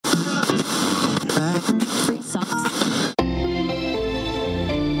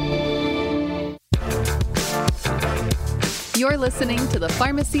You're listening to the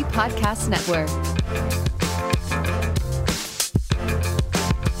Pharmacy Podcast Network.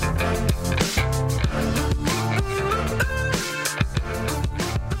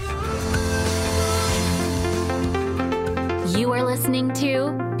 You are listening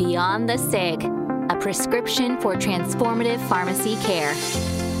to Beyond the SIG, a prescription for transformative pharmacy care.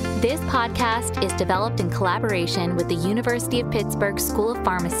 This podcast is developed in collaboration with the University of Pittsburgh School of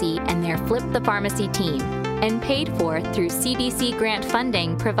Pharmacy and their Flip the Pharmacy team, and paid for through CDC grant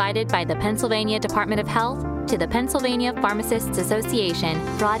funding provided by the Pennsylvania Department of Health to the Pennsylvania Pharmacists Association,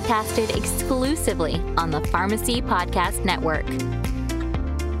 broadcasted exclusively on the Pharmacy Podcast Network.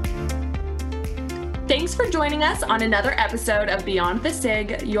 Thanks for joining us on another episode of Beyond the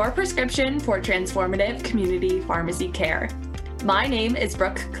SIG, your prescription for transformative community pharmacy care. My name is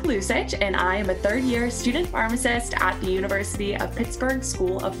Brooke Kalusic, and I am a third-year student pharmacist at the University of Pittsburgh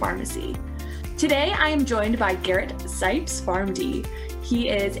School of Pharmacy. Today, I am joined by Garrett Sipes, PharmD. He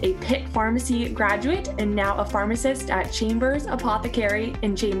is a Pitt Pharmacy graduate and now a pharmacist at Chambers Apothecary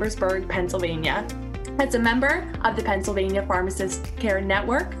in Chambersburg, Pennsylvania. As a member of the Pennsylvania Pharmacist Care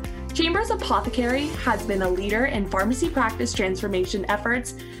Network, Chambers Apothecary has been a leader in pharmacy practice transformation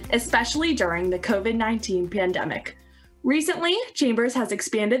efforts, especially during the COVID-19 pandemic. Recently, Chambers has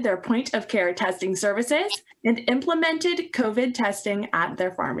expanded their point-of-care testing services and implemented COVID testing at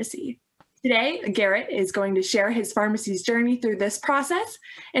their pharmacy. Today, Garrett is going to share his pharmacy's journey through this process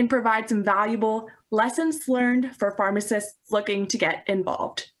and provide some valuable lessons learned for pharmacists looking to get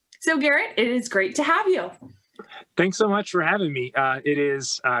involved. So, Garrett, it is great to have you. Thanks so much for having me. It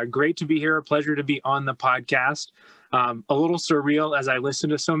is great to be here, a pleasure to be on the podcast. A little surreal as I listen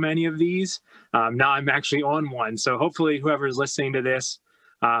to so many of these. Now I'm actually on one. So hopefully whoever's listening to this,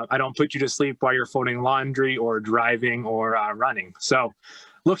 I don't put you to sleep while you're folding laundry or driving or running. So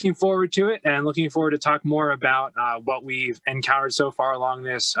looking forward to it and looking forward to talk more about what we've encountered so far along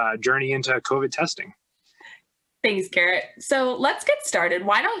this journey into COVID testing. Thanks, Garrett. So let's get started.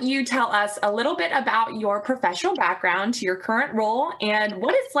 Why don't you tell us a little bit about your professional background, your current role, and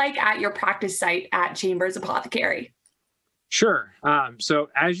what it's like at your practice site at Chambers Apothecary? Sure. So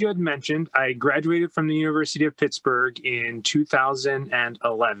as you had mentioned, I graduated from the University of Pittsburgh in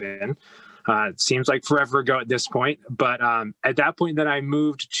 2011. It seems like forever ago at this point. But at that point, then I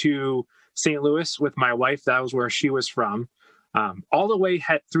moved to St. Louis with my wife. That was where she was from. All the way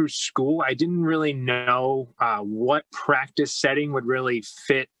through school, I didn't really know what practice setting would really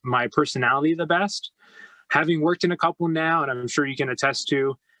fit my personality the best. Having worked in a couple now, and I'm sure you can attest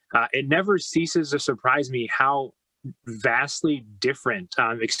to, it never ceases to surprise me how vastly different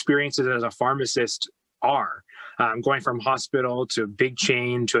experiences as a pharmacist are. Going from hospital to big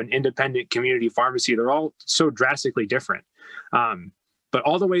chain to an independent community pharmacy, they're all so drastically different. But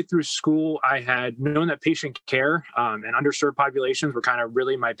all the way through school, I had known that patient care and underserved populations were kind of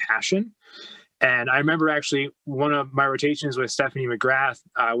really my passion. And I remember actually one of my rotations with Stephanie McGrath,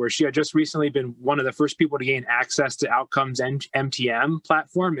 where she had just recently been one of the first people to gain access to Outcomes MTM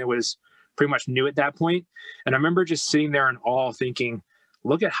platform. It was pretty much new at that point. And I remember just sitting there in awe thinking,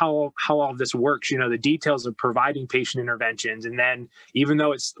 look at how all of this works, the details of providing patient interventions. And then even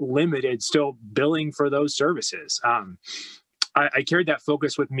though it's limited, still billing for those services. I carried that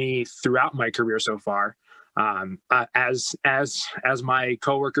focus with me throughout my career so far. As my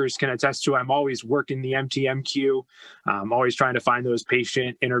coworkers can attest to, I'm always working the MTM queue. I'm always trying to find those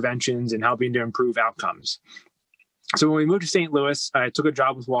patient interventions and helping to improve outcomes. So when we moved to St. Louis, I took a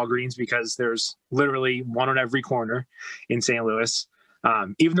job with Walgreens because there's literally one on every corner in St. Louis.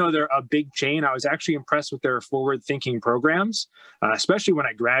 Even though they're a big chain, I was actually impressed with their forward-thinking programs, especially when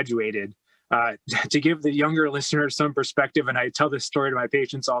I graduated. To give the younger listeners some perspective, and I tell this story to my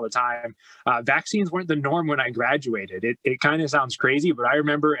patients all the time, vaccines weren't the norm when I graduated. It kind of sounds crazy, but I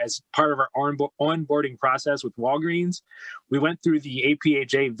remember as part of our onboarding process with Walgreens, we went through the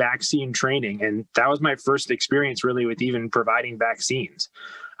APHA vaccine training, and that was my first experience really with even providing vaccines.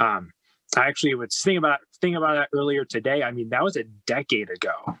 I actually was thinking about that earlier today. I mean, that was a decade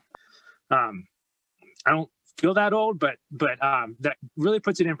ago. I don't feel that old, but that really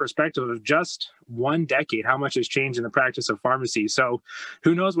puts it in perspective of just one decade, how much has changed in the practice of pharmacy. So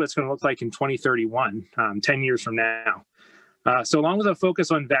who knows what it's going to look like in 2031, 10 years from now. So along with a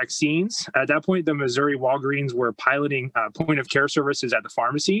focus on vaccines, at that point, the Missouri Walgreens were piloting point of care services at the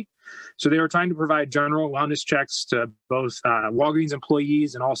pharmacy. So they were trying to provide general wellness checks to both Walgreens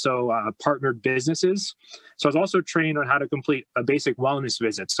employees and also partnered businesses. So I was also trained on how to complete a basic wellness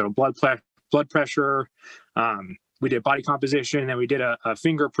visit. So blood pressure, we did body composition, and we did a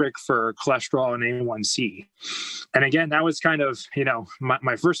finger prick for cholesterol and A1C. And again, that was kind of,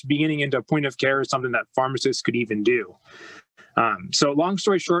 my first beginning into point of care is something that pharmacists could even do. So long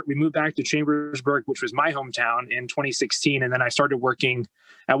story short, we moved back to Chambersburg, which was my hometown, in 2016. And then I started working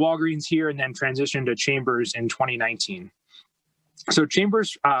at Walgreens here and then transitioned to Chambers in 2019. So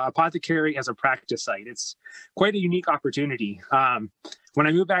Chambers Apothecary as a practice site, it's quite a unique opportunity. When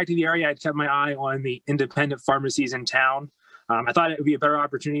I moved back to the area, I'd kept my eye on the independent pharmacies in town. I thought it would be a better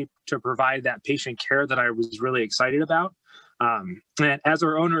opportunity to provide that patient care that I was really excited about. And as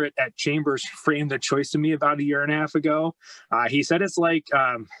our owner at Chambers framed the choice to me about a year and a half ago, he said it's like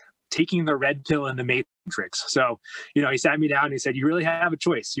taking the red pill in the Matrix. So, he sat me down and he said, you really have a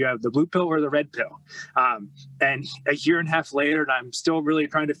choice. You have the blue pill or the red pill. And a year and a half later, and I'm still really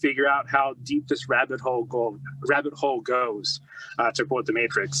trying to figure out how deep this rabbit hole goes, to quote the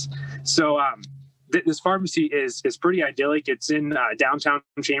Matrix. So, this pharmacy is pretty idyllic. It's in downtown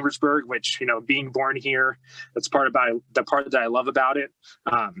Chambersburg, which, being born here, that's the part that I love about it.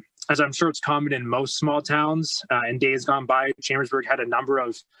 As I'm sure it's common in most small towns, in days gone by, Chambersburg had a number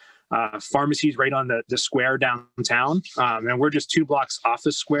of pharmacies right on the square downtown. And we're just 2 blocks off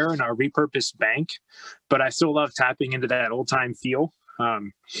the square in our repurposed bank. But I still love tapping into that old time feel.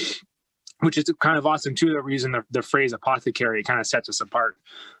 Which is kind of awesome too. The reason the phrase apothecary kind of sets us apart.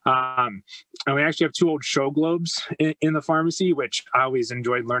 And we actually have 2 old show globes in the pharmacy, which I always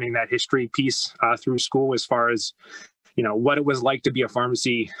enjoyed learning that history piece through school as far as, what it was like to be a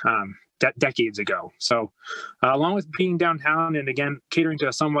pharmacy decades ago. So along with being downtown and again, catering to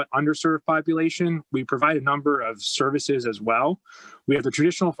a somewhat underserved population, we provide a number of services as well. We have the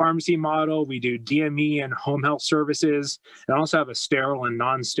traditional pharmacy model. We do DME and home health services, and also have a sterile and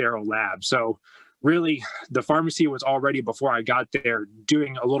non-sterile lab. So really the pharmacy was already, before I got there,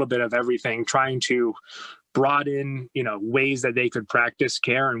 doing a little bit of everything, trying to broaden, ways that they could practice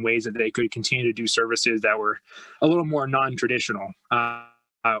care and ways that they could continue to do services that were a little more non-traditional.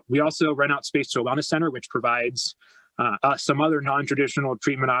 We also rent out space to a wellness center, which provides some other non-traditional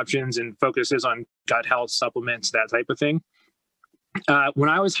treatment options and focuses on gut health, supplements, that type of thing. When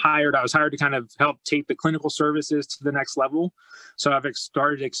I was hired to kind of help take the clinical services to the next level. So I've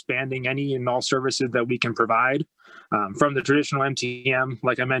started expanding any and all services that we can provide, from the traditional MTM,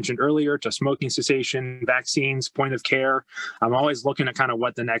 like I mentioned earlier, to smoking cessation, vaccines, point of care. I'm always looking at kind of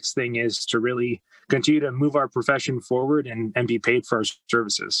what the next thing is to really continue to move our profession forward and be paid for our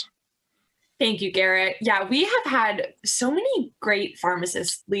services. Thank you, Garrett. Yeah, we have had so many great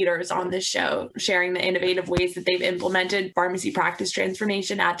pharmacist leaders on this show sharing the innovative ways that they've implemented pharmacy practice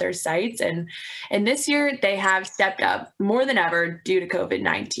transformation at their sites. And this year they have stepped up more than ever due to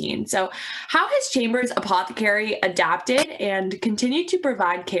COVID-19. So how has Chambers Apothecary adapted and continued to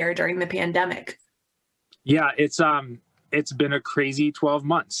provide care during the pandemic? Yeah, it's been a crazy 12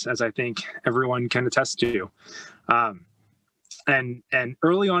 months, as I think everyone can attest to. And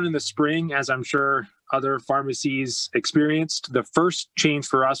early on in the spring, as I'm sure other pharmacies experienced, the first change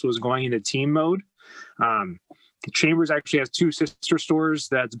for us was going into team mode. Chambers actually has 2 sister stores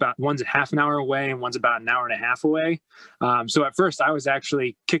one's a half an hour away and one's about an hour and a half away. So at first I was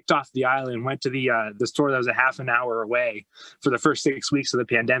actually kicked off the island and went to the store that was a half an hour away for the first 6 weeks of the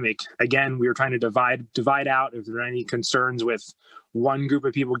pandemic. Again, we were trying to divide out if there were any concerns with one group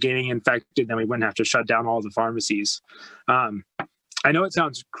of people getting infected, then we wouldn't have to shut down all the pharmacies. I know it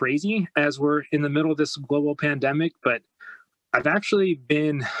sounds crazy as we're in the middle of this global pandemic, but I've actually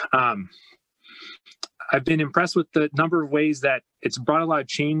been impressed with the number of ways that it's brought a lot of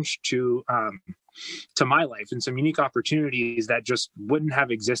change to my life and some unique opportunities that just wouldn't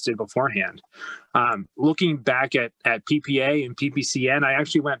have existed beforehand. Looking back at PPA and PPCN, I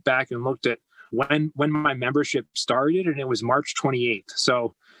actually went back and looked at when my membership started, and it was March 28th.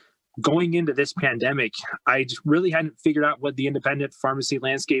 So going into this pandemic, I just really hadn't figured out what the independent pharmacy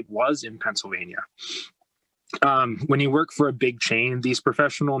landscape was in Pennsylvania. When you work for a big chain, these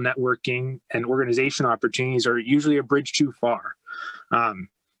professional networking and organization opportunities are usually a bridge too far.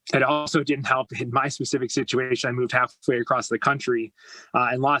 It also didn't help in my specific situation. I moved halfway across the country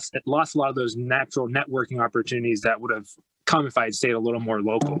and lost a lot of those natural networking opportunities that would have come if I had stayed a little more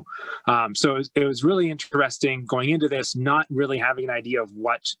local. So it was really interesting going into this, not really having an idea of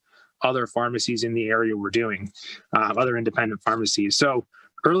what other pharmacies in the area were doing, other independent pharmacies. So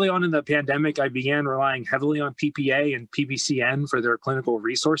early on in the pandemic, I began relying heavily on PPA and PPCN for their clinical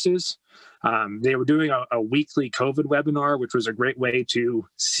resources. They were doing a weekly COVID webinar, which was a great way to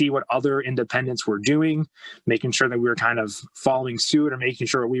see what other independents were doing, making sure that we were kind of following suit or making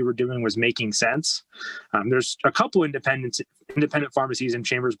sure what we were doing was making sense. There's a couple independent pharmacies in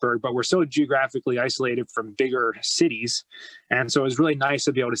Chambersburg, but we're so geographically isolated from bigger cities. And so it was really nice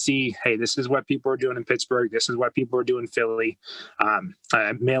to be able to see, hey, this is what people are doing in Pittsburgh. This is what people are doing in Philly.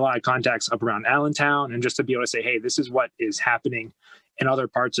 I made a lot of contacts up around Allentown, and just to be able to say, hey, this is what is happening in other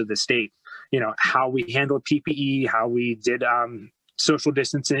parts of the state. How we handled PPE, how we did social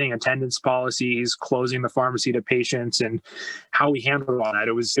distancing, attendance policies, closing the pharmacy to patients, and how we handled all that.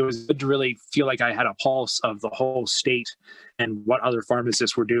 It was good to really feel like I had a pulse of the whole state and what other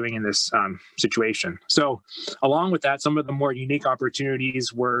pharmacists were doing in this situation. So along with that, some of the more unique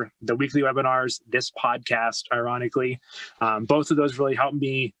opportunities were the weekly webinars, this podcast, ironically. Both of those really helped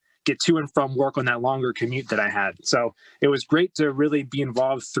me get to and from work on that longer commute that I had. So it was great to really be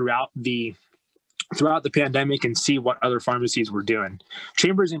involved throughout the pandemic and see what other pharmacies were doing.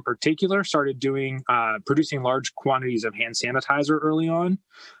 Chambers in particular started producing large quantities of hand sanitizer early on.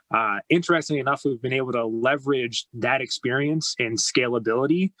 Interestingly enough, we've been able to leverage that experience and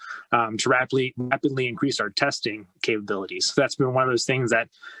scalability to rapidly increase our testing capabilities. So that's been one of those things that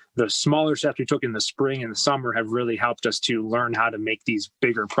the smaller steps we took in the spring and the summer have really helped us to learn how to make these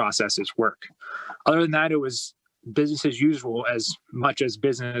bigger processes work. Other than that, it was business as usual, as much as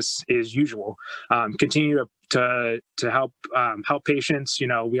business is usual. Continue to help patients.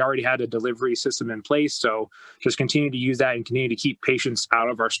 We already had a delivery system in place, so just continue to use that and continue to keep patients out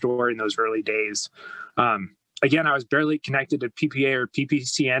of our store in those early days. Again, I was barely connected to PPA or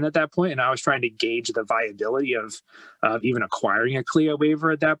PPCN at that point, and I was trying to gauge the viability of even acquiring a CLIA waiver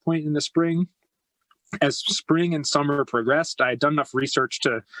at that point in the spring. As spring and summer progressed, I had done enough research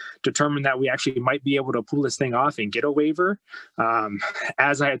to determine that we actually might be able to pull this thing off and get a waiver.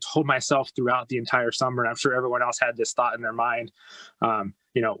 As I had told myself throughout the entire summer, and I'm sure everyone else had this thought in their mind,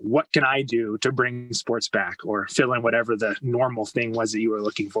 what can I do to bring sports back or fill in whatever the normal thing was that you were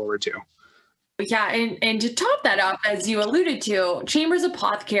looking forward to? Yeah, and to top that up, as you alluded to, Chambers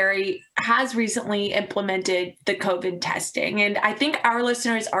Apothecary has recently implemented the COVID testing. And I think our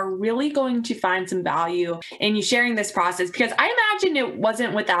listeners are really going to find some value in you sharing this process, because I imagine it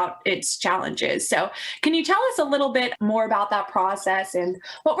wasn't without its challenges. So can you tell us a little bit more about that process, and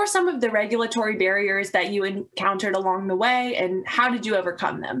what were some of the regulatory barriers that you encountered along the way, and how did you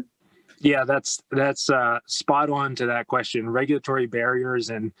overcome them? Yeah, that's spot on to that question. Regulatory barriers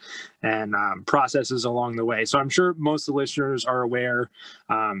and processes along the way. So I'm sure most of the listeners are aware,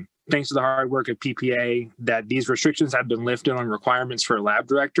 thanks to the hard work of PPA, that these restrictions have been lifted on requirements for a lab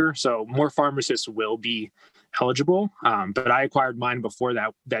director. So more pharmacists will be eligible, but I acquired mine before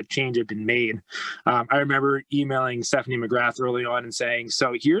that change had been made. I remember emailing Stephanie McGrath early on and saying,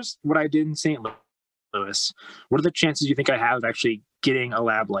 so here's what I did in St. Louis. What are the chances you think I have of actually getting a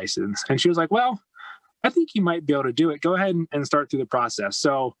lab license? And she was like, well, I think you might be able to do it. Go ahead and start through the process.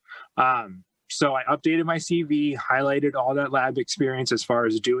 So I updated my CV, highlighted all that lab experience as far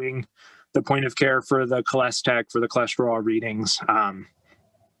as doing the point of care for the Cholestech, for the cholesterol readings,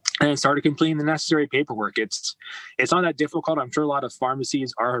 and started completing the necessary paperwork. It's not that difficult. I'm sure a lot of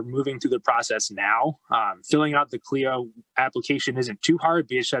pharmacies are moving through the process now. Filling out the CLIA application isn't too hard,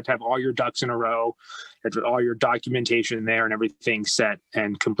 but you just have to have all your ducks in a row, all your documentation there and everything set,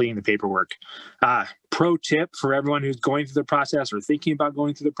 and completing the paperwork. Pro tip for everyone who's going through the process or thinking about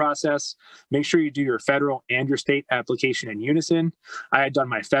going through the process: make sure you do your federal and your state application in unison. I had done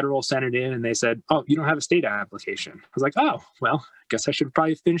my federal, sent it in, and they said, oh, you don't have a state application. I was like, oh, well, I guess I should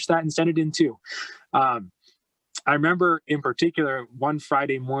probably finish that and send it in too. I remember in particular, one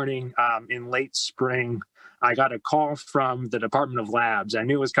Friday morning in late spring, I got a call from the Department of Labs. I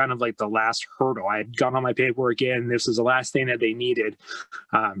knew it was kind of like the last hurdle. I had gotten all my paperwork in. This was the last thing that they needed.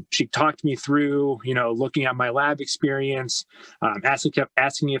 She talked me through, looking at my lab experience,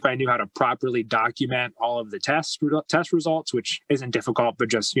 asking me if I knew how to properly document all of the test results, which isn't difficult, but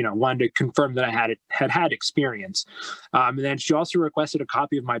just, wanted to confirm that I had experience. And then she also requested a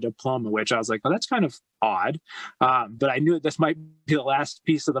copy of my diploma, which I was like, well, that's kind of odd. But I knew that this might be the last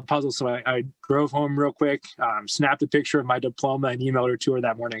piece of the puzzle. So I drove home real quick, snapped a picture of my diploma and emailed her to her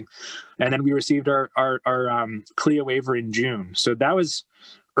that morning. And then we received our CLIA waiver in June. So that was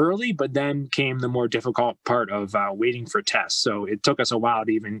early, but then came the more difficult part of waiting for tests. So it took us a while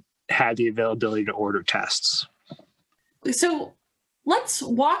to even have the availability to order tests. So let's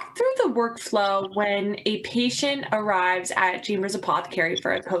walk through the workflow when a patient arrives at Chambers Apothecary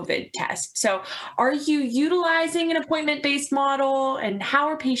for a COVID test. So are you utilizing an appointment-based model, and how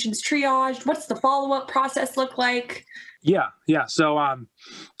are patients triaged? What's the follow-up process look like? Yeah. So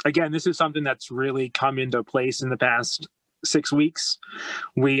again, this is something that's really come into place in the past 6 weeks.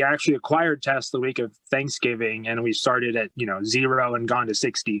 We actually acquired tests the week of Thanksgiving, and we started at 0 and gone to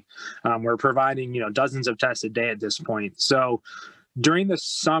 60. We're providing dozens of tests a day at this point. So during the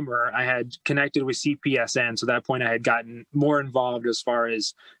summer, I had connected with CPESN. So at that point, I had gotten more involved as far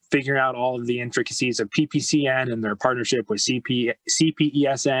as figuring out all of the intricacies of PPCN and their partnership with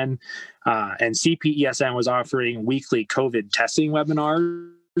CPESN. And CPESN was offering weekly COVID testing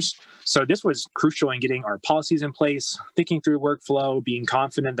webinars. So this was crucial in getting our policies in place, thinking through workflow, being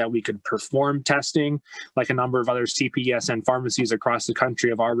confident that we could perform testing like a number of other CPESN pharmacies across the country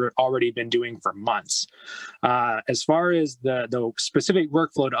have already been doing for months. As far as the specific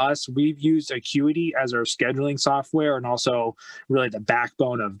workflow to us, we've used Acuity as our scheduling software and also really the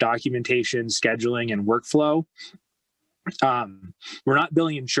backbone of documentation, scheduling, and workflow. We're not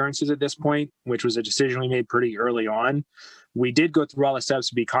billing insurances at this point, which was a decision we made pretty early on. We did go through all the steps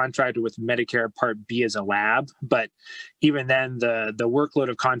to be contracted with Medicare Part B as a lab, but even then, the workload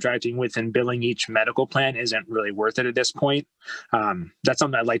of contracting with and billing each medical plan isn't really worth it at this point. That's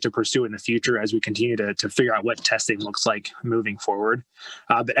something I'd like to pursue in the future as we continue to figure out what testing looks like moving forward.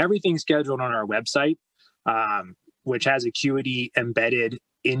 But everything's scheduled on our website, which has Acuity embedded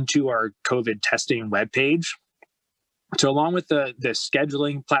into our COVID testing webpage. So along with the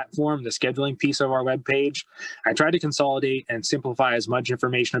scheduling platform, the scheduling piece of our webpage, I tried to consolidate and simplify as much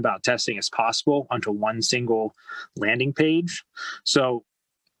information about testing as possible onto one single landing page. So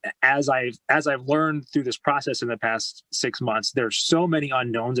as I've learned through this process in the past 6 months, there's so many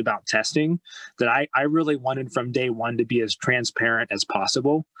unknowns about testing that I really wanted from day one to be as transparent as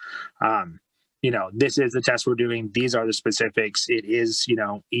possible. This is the test we're doing. These are the specifics. It is,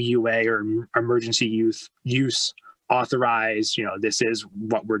 EUA or emergency use authorized, this is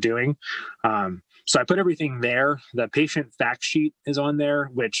what we're doing. So I put everything there. The patient fact sheet is on there,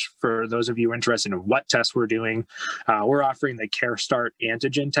 which for those of you interested in what tests we're doing, we're offering the CareStart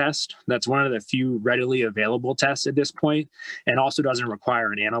antigen test. That's one of the few readily available tests at this point, and also doesn't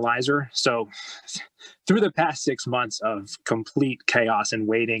require an analyzer. So through the past 6 months of complete chaos and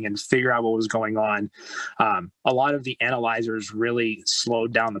waiting and figure out what was going on, a lot of the analyzers really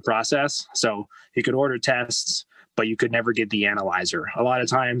slowed down the process. So you could order tests, but you could never get the analyzer. A lot of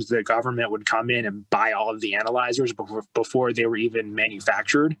times the government would come in and buy all of the analyzers before they were even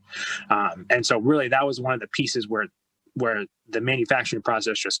manufactured. And so really that was one of the pieces where the manufacturing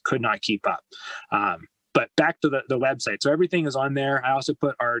process just could not keep up. But back to the website. So everything is on there. I also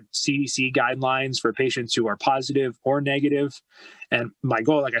put our CDC guidelines for patients who are positive or negative. And my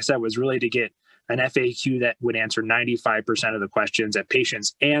goal, like I said, was really to get an FAQ that would answer 95% of the questions that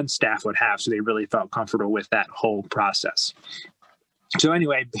patients and staff would have, so they really felt comfortable with that whole process. So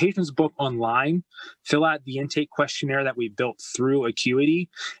anyway, patients book online, fill out the intake questionnaire that we built through Acuity,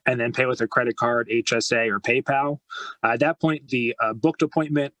 and then pay with a credit card, HSA, or PayPal. At that point, the booked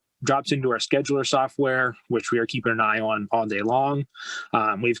appointment drops into our scheduler software, which we are keeping an eye on all day long.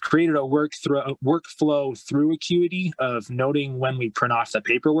 We've created a workflow through Acuity of noting when we print off the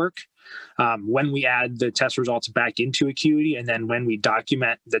paperwork, when we add the test results back into Acuity, and then when we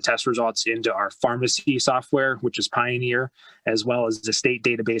document the test results into our pharmacy software, which is Pioneer, as well as the state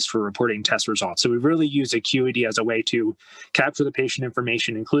database for reporting test results. So we really use Acuity as a way to capture the patient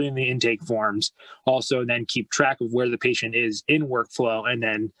information, including the intake forms, also then keep track of where the patient is in workflow, and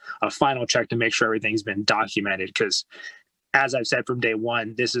then a final check to make sure everything's been documented. Because as I've said from day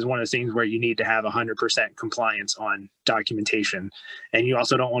one, this is one of those things where you need to have 100% compliance on documentation. And you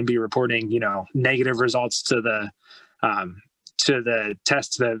also don't want to be reporting, negative results to the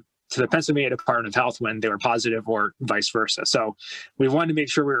test, to the Pennsylvania Department of Health when they were positive, or vice versa. So we wanted to make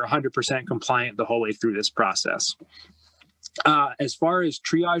sure we were 100% compliant the whole way through this process. As far as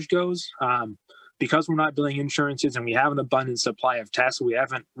triage goes, because we're not billing insurances and we have an abundant supply of tests, we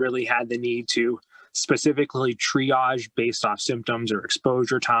haven't really had the need to specifically triage based off symptoms or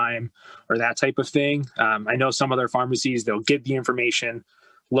exposure time or that type of thing. I know some other pharmacies, they'll get the information,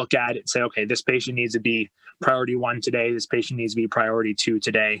 look at it, say, okay, this patient needs to be priority 1 today, this patient needs to be priority 2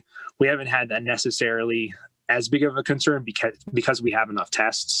 today. We haven't had that necessarily as big of a concern because we have enough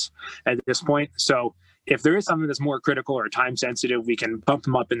tests at this point. So if there is something that's more critical or time sensitive, we can bump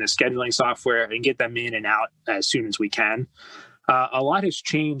them up in the scheduling software and get them in and out as soon as we can. A lot has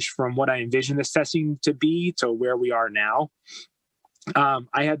changed from what I envisioned this testing to be to where we are now.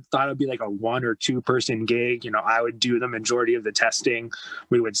 I had thought it'd be like a 1 or 2 person gig. I would do the majority of the testing.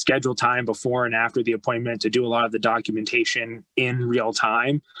 We would schedule time before and after the appointment to do a lot of the documentation in real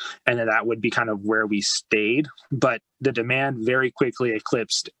time. And then that would be kind of where we stayed. But the demand very quickly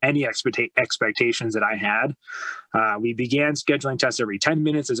eclipsed any expectations that I had. We began scheduling tests every 10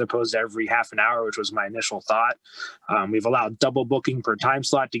 minutes as opposed to every half an hour, which was my initial thought. We've allowed double booking per time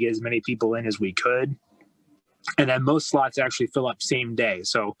slot to get as many people in as we could. And then most slots actually fill up same day.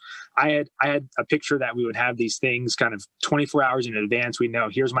 So I had a picture that we would have these things kind of 24 hours in advance. We know,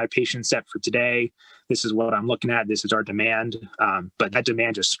 here's my patient set for today. This is what I'm looking at. This is our demand. But that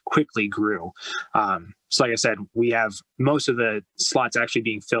demand just quickly grew. So like I said, we have most of the slots actually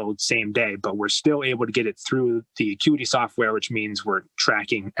being filled same day, but we're still able to get it through the Acuity software, which means we're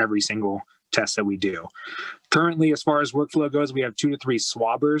tracking every single test that we do. Currently, as far as workflow goes, we have 2 to 3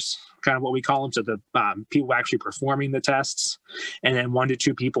 swabbers, kind of what we call them, so the people actually performing the tests, and then 1 to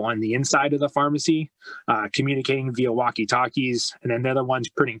 2 people on the inside of the pharmacy, communicating via walkie-talkies, and then the other ones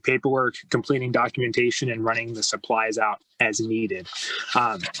printing paperwork, completing documentation, and running the supplies out as needed.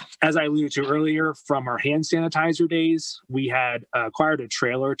 As I alluded to earlier, from our hand sanitizer days, we had acquired a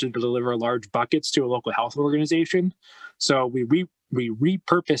trailer to deliver large buckets to a local health organization. So we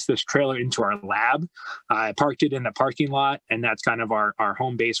repurposed this trailer into our lab. I parked it in the parking lot, and that's kind of our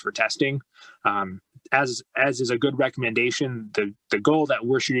home base for testing. As is a good recommendation, the goal that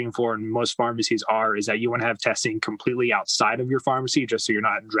we're shooting for, and most pharmacies is that you want to have testing completely outside of your pharmacy, just so you're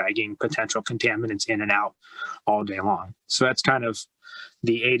not dragging potential contaminants in and out all day long. So that's kind of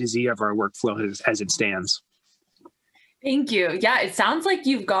the A to Z of our workflow as it stands. Thank you. Yeah, it sounds like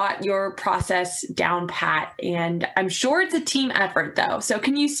you've got your process down pat, and I'm sure it's a team effort though. So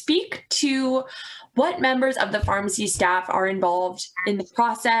can you speak to what members of the pharmacy staff are involved in the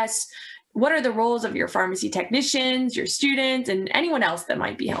process? What are the roles of your pharmacy technicians, your students, and anyone else that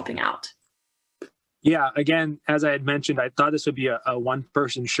might be helping out? Yeah, again, as I had mentioned, I thought this would be a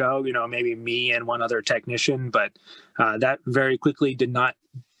one-person show, maybe me and 1 other technician, but that very quickly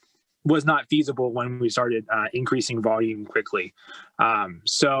was not feasible when we started increasing volume quickly.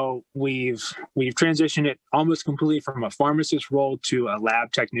 So we've transitioned it almost completely from a pharmacist role to a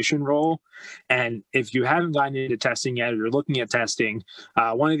lab technician role. And if you haven't gotten into testing yet, or you're looking at testing,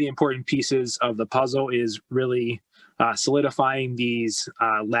 one of the important pieces of the puzzle is really solidifying these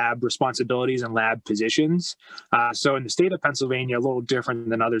lab responsibilities and lab positions. So in the state of Pennsylvania, a little different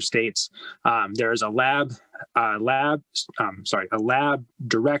than other states, there's a lab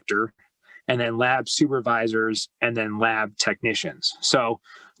director, and then lab supervisors, and then lab technicians. So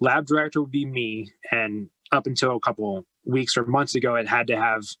lab director would be me, and up until a couple weeks or months ago, it had to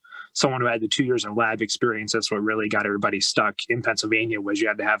have someone who had the 2 years of lab experience. That's what really got everybody stuck in Pennsylvania, was you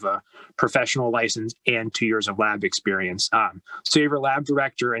had to have a professional license and 2 years of lab experience. So you have your lab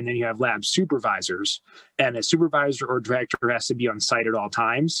director, and then you have lab supervisors, and a supervisor or director has to be on site at all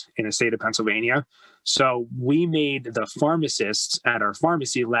times in the state of Pennsylvania. So we made the pharmacists at our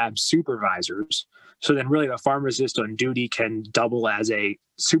pharmacy lab supervisors. So then really the pharmacist on duty can double as a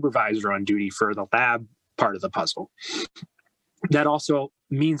supervisor on duty for the lab part of the puzzle. That also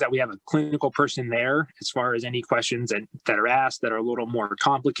means that we have a clinical person there as far as any questions that are asked that are a little more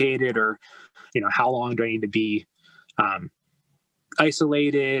complicated, or, how long do I need to be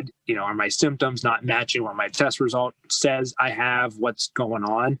isolated? Are my symptoms not matching what my test result says I have? What's going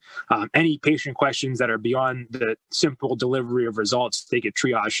on? Any patient questions that are beyond the simple delivery of results, they get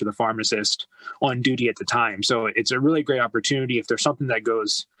triaged to the pharmacist on duty at the time. So it's a really great opportunity. If there's something that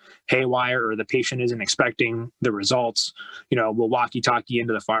goes haywire or the patient isn't expecting the results, we'll walkie-talkie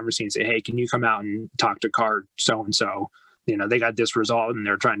into the pharmacy and say, hey, can you come out and talk to card so-and-so? They got this result and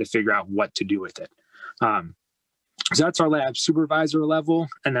they're trying to figure out what to do with it. So that's our lab supervisor level.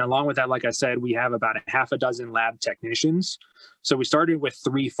 And then along with that, like I said, we have about a half a dozen lab technicians. So we started with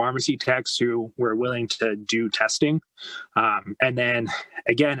 3 pharmacy techs who were willing to do testing. And then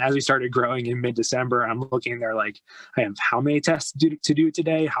again, as we started growing in mid-December, I'm looking there like, I have how many tests to do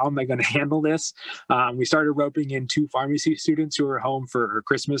today? How am I going to handle this? We started roping in 2 pharmacy students who were home for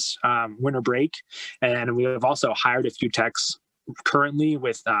Christmas winter break. And we have also hired a few techs currently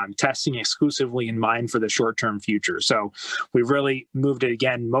with testing exclusively in mind for the short-term future. So we've really moved it,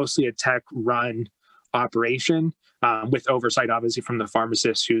 again, mostly a tech-run operation with oversight, obviously, from the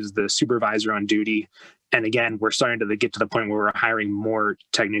pharmacist who's the supervisor on duty. And again, we're starting to get to the point where we're hiring more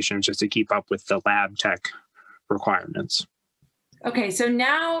technicians just to keep up with the lab tech requirements. Okay, so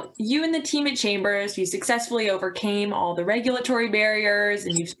now you and the team at Chambers, you successfully overcame all the regulatory barriers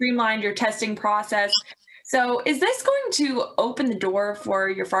and you've streamlined your testing process. So is this going to open the door for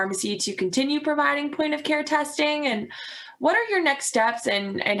your pharmacy to continue providing point of care testing? And what are your next steps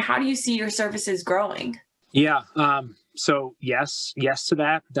and how do you see your services growing? Yeah. So yes to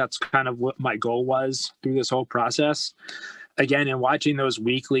that. That's kind of what my goal was through this whole process. Again, in watching those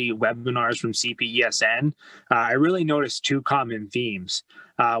weekly webinars from CPESN, I really noticed two common themes.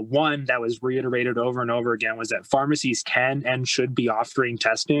 One that was reiterated over and over again was that pharmacies can and should be offering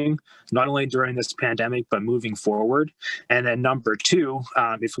testing, not only during this pandemic, but moving forward. And then number two,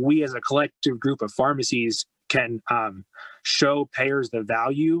 if we as a collective group of pharmacies can show payers the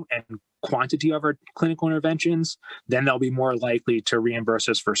value and quantity of our clinical interventions, then they'll be more likely to reimburse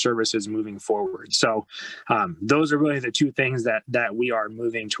us for services moving forward. So those are really the two things that we are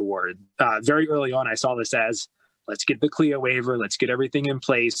moving toward. Very early on, I saw this as, let's get the CLIA waiver, let's get everything in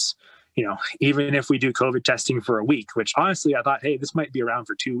place. Even if we do COVID testing for a week, which honestly, I thought, hey, this might be around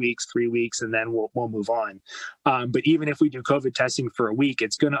for 2 weeks, 3 weeks, and then we'll move on. But even if we do COVID testing for a week,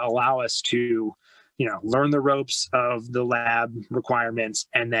 it's going to allow us to learn the ropes of the lab requirements.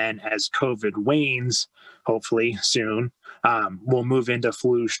 And then as COVID wanes, hopefully soon, we'll move into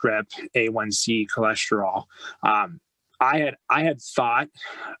flu, strep, A1C, cholesterol. I had thought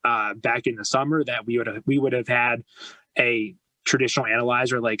back in the summer that we would have had a traditional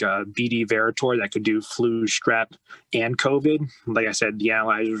analyzer like a BD Veritor that could do flu, strep, and COVID. Like I said, the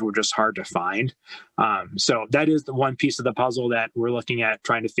analyzers were just hard to find. So that is the one piece of the puzzle that we're looking at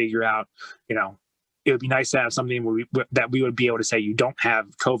trying to figure out. It would be nice to have something that we would be able to say you don't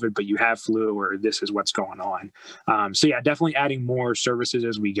have COVID, but you have flu, or this is what's going on. So yeah, definitely adding more services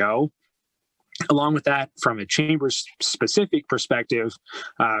as we go. Along with that, from a chambers specific perspective,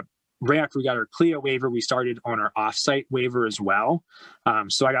 right after we got our CLIA waiver, we started on our offsite waiver as well.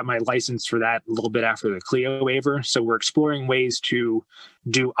 So I got my license for that a little bit after the CLIA waiver. So we're exploring ways to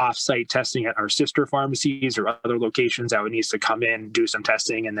do offsite testing at our sister pharmacies or other locations that would need to come in, do some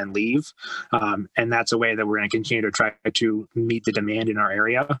testing, and then leave. And that's a way that we're going to continue to try to meet the demand in our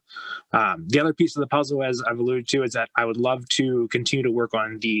area. The other piece of the puzzle, as I've alluded to, is that I would love to continue to work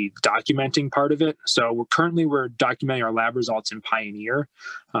on the documenting part of it. So we're documenting our lab results in Pioneer.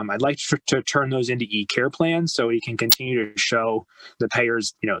 I'd like to turn those into e-care plans so we can continue to show the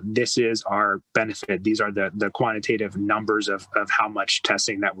payers, this is our benefit. These are the quantitative numbers of how much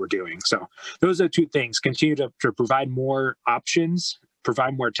testing that we're doing. So those are two things: continue to provide more options,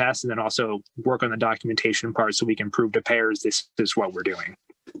 provide more tests, and then also work on the documentation part so we can prove to payers this is what we're doing.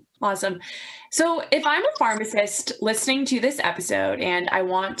 Awesome. So if I'm a pharmacist listening to this episode and I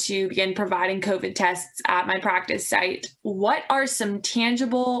want to begin providing COVID tests at my practice site, what are some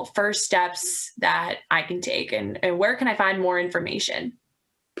tangible first steps that I can take, and where can I find more information?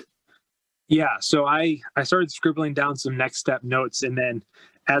 Yeah, so I started scribbling down some next step notes, and then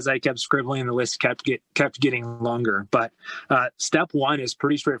as I kept scribbling, the list kept getting longer. But step one is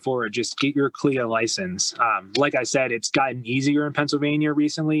pretty straightforward. Just get your CLIA license. Like I said, it's gotten easier in Pennsylvania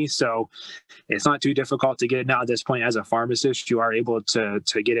recently, so it's not too difficult to get it now. At this point, as a pharmacist, you are able to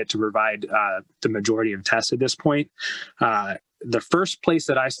get it to provide the majority of tests at this point. The first place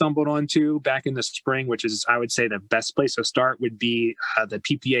that I stumbled onto back in the spring, which is, I would say, the best place to start, would be the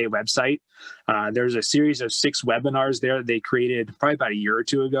PPA website. There's a series of 6 webinars there they created probably about a year or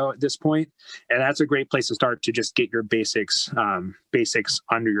two ago at this point. And that's a great place to start to just get your basics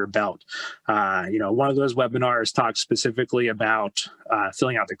under your belt. One of those webinars talked specifically about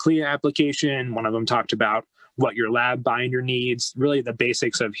filling out the CLIA application. One of them talked about what your lab binder needs, really the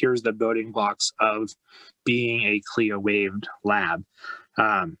basics of here's the building blocks of being a CLIA waived lab.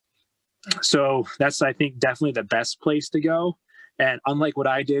 So that's, I think, definitely the best place to go. And unlike what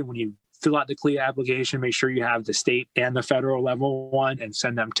I did, when you fill out the CLIA application, make sure you have the state and the federal level one and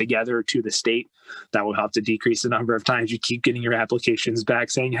send them together to the state. That will help to decrease the number of times you keep getting your applications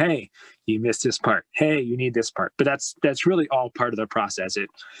back saying, hey, you missed this part. Hey, you need this part. But that's really all part of the process.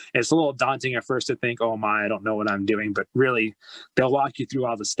 It's a little daunting at first to think, oh my, I don't know what I'm doing. But really, they'll walk you through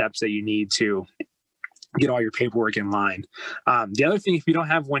all the steps that you need to get all your paperwork in line. The other thing, if you don't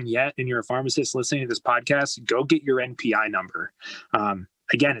have one yet and you're a pharmacist listening to this podcast, go get your NPI number.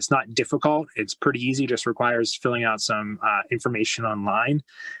 Again, it's not difficult. It's pretty easy. Just requires filling out some information online.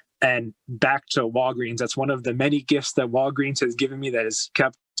 And back to Walgreens, that's one of the many gifts that Walgreens has given me that has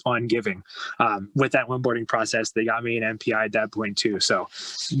kept on giving. With that onboarding process, they got me an NPI at that point too. So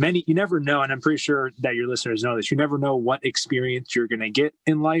you never know, and I'm pretty sure that your listeners know this, you never know what experience you're going to get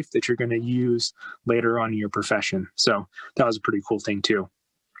in life that you're going to use later on in your profession. So that was a pretty cool thing too.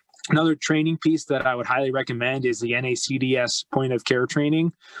 Another training piece that I would highly recommend is the NACDS point of care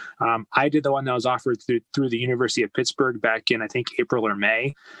training. I did the one that was offered through the University of Pittsburgh back in, I think, April or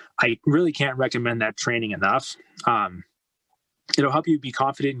May. I really can't recommend that training enough. It'll help you be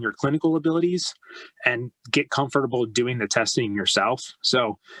confident in your clinical abilities and get comfortable doing the testing yourself.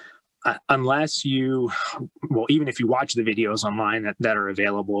 So unless even if you watch the videos online that are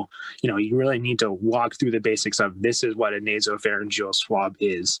available, you really need to walk through the basics of this is what a nasopharyngeal swab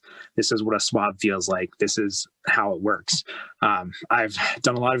is. This is what a swab feels like. This is how it works. I've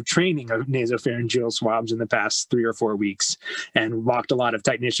done a lot of training of nasopharyngeal swabs in the past 3 or 4 weeks and walked a lot of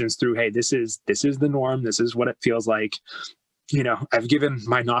technicians through, hey, this is the norm. This is what it feels like. I've given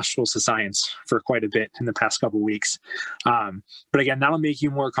my nostrils to science for quite a bit in the past couple of weeks. But again, that'll make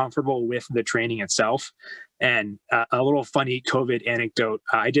you more comfortable with the training itself. And a little funny COVID anecdote.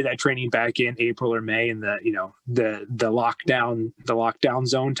 I did that training back in April or May in the lockdown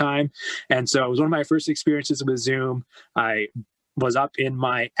zone time. And so it was one of my first experiences with Zoom. I was up in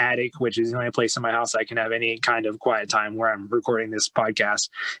my attic, which is the only place in my house I can have any kind of quiet time where I'm recording this podcast.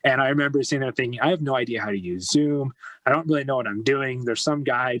 And I remember sitting there thinking, I have no idea how to use Zoom. I don't really know what I'm doing. There's some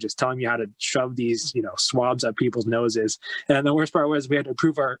guy just telling me how to shove these, swabs up people's noses. And the worst part was we had to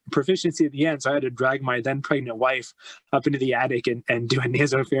prove our proficiency at the end. So I had to drag my then pregnant wife up into the attic and do a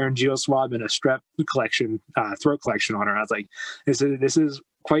nasopharyngeal swab and a strep collection, throat collection on her. I was like, this is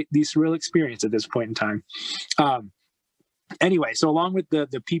quite the surreal experience at this point in time. Anyway, so along with the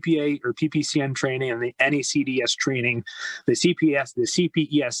PPA or PPCN training and the NACDS training, the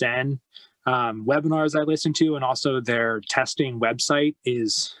CPESN webinars I listen to, and also their testing website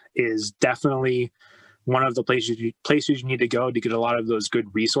is definitely one of the places you need to go to get a lot of those good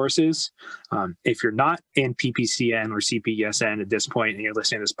resources. If you're not in PPCN or CPESN at this point and you're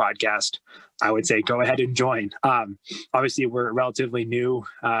listening to this podcast, I would say go ahead and join. Obviously, we're a relatively new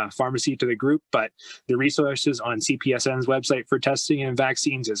pharmacy to the group, but the resources on CPESN's website for testing and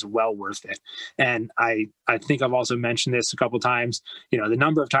vaccines is well worth it. And I think I've also mentioned this a couple of times. The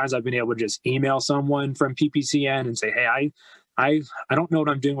number of times I've been able to just email someone from PPCN and say, hey, I don't know what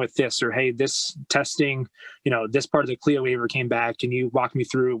I'm doing with this, or, hey, this testing, this part of the CLIA waiver came back. Can you walk me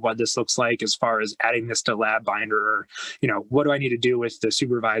through what this looks like as far as adding this to LabBinder, or, what do I need to do with the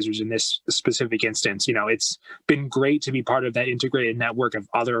supervisors in this specific instance? It's been great to be part of that integrated network of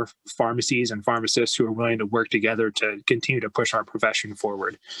other pharmacies and pharmacists who are willing to work together to continue to push our profession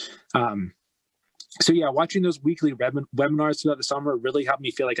forward. So yeah, watching those weekly webinars throughout the summer really helped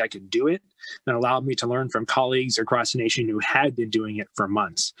me feel like I could do it, and allowed me to learn from colleagues across the nation who had been doing it for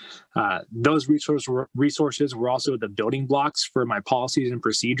months. Those resources were also the building blocks for my policies and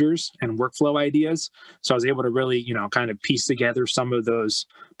procedures and workflow ideas. So I was able to really, kind of piece together some of those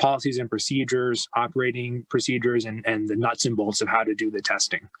policies and procedures, operating procedures, and the nuts and bolts of how to do the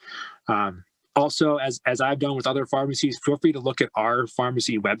testing. Also, as I've done with other pharmacies, feel free to look at our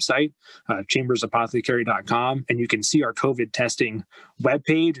pharmacy website, chambersapothecary.com, and you can see our COVID testing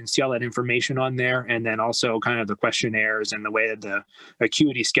webpage and see all that information on there. And then also kind of the questionnaires and the way that the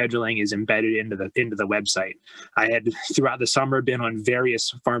acuity scheduling is embedded into the website. I had throughout the summer been on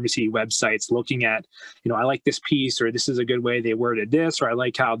various pharmacy websites looking at, I like this piece, or this is a good way they worded this, or I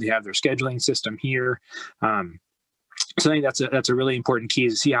like how they have their scheduling system here. So I think that's a really important key,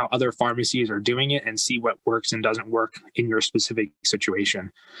 is to see how other pharmacies are doing it and see what works and doesn't work in your specific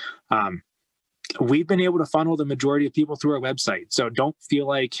situation. We've been able to funnel the majority of people through our website, so don't feel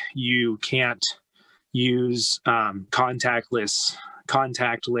like you can't use contactless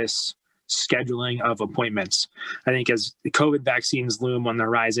scheduling of appointments. I think as the COVID vaccines loom on the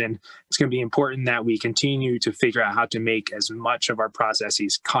horizon, it's going to be important that we continue to figure out how to make as much of our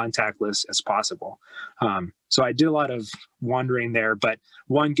processes contactless as possible. So I did a lot of wandering there, but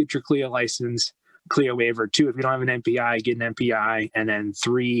 1, get your CLIA license, CLIA waiver. 2, if you don't have an NPI, get an NPI. And then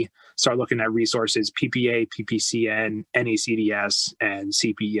 3, start looking at resources, PPA, PPCN, NACDS, and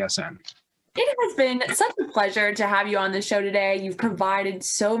CPESN. It has been such a pleasure to have you on the show today. You've provided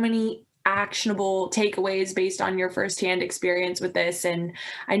so many actionable takeaways based on your firsthand experience with this. And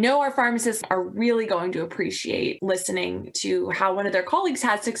I know our pharmacists are really going to appreciate listening to how one of their colleagues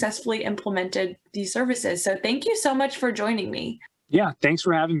has successfully implemented these services. So thank you so much for joining me. Yeah, thanks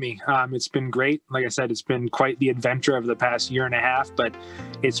for having me. It's been great. Like I said, it's been quite the adventure of the past year and a half, but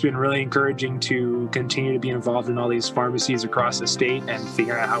it's been really encouraging to continue to be involved in all these pharmacies across the state and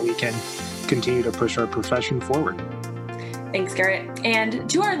figure out how we can continue to push our profession forward. Thanks, Garrett. And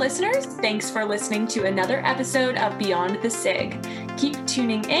to our listeners, thanks for listening to another episode of Beyond the SIG. Keep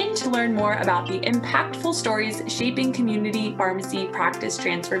tuning in to learn more about the impactful stories shaping community pharmacy practice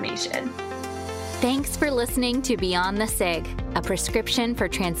transformation. Thanks for listening to Beyond the SIG, a prescription for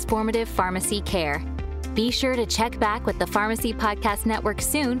transformative pharmacy care. Be sure to check back with the Pharmacy Podcast Network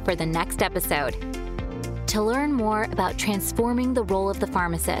soon for the next episode. To learn more about transforming the role of the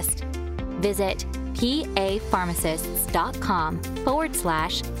pharmacist, visit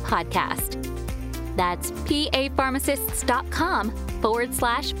papharmacists.com/podcast. That's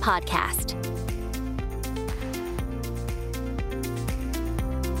papharmacists.com/podcast.